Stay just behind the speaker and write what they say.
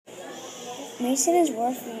Mason is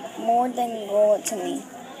worth more than gold to me.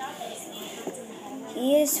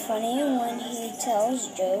 He is funny when he tells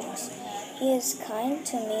jokes. He is kind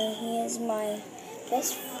to me. He is my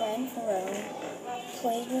best friend forever.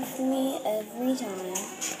 Plays with me every time.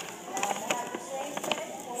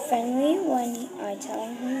 Friendly when I tell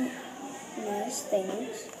him nice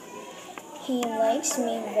things. He likes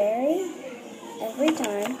me every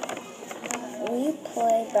time. We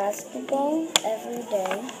play basketball every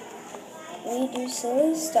day. We do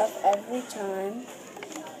silly stuff every time.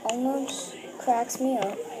 Almost cracks me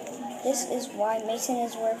up. This is why Mason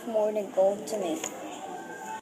is worth more than gold to me.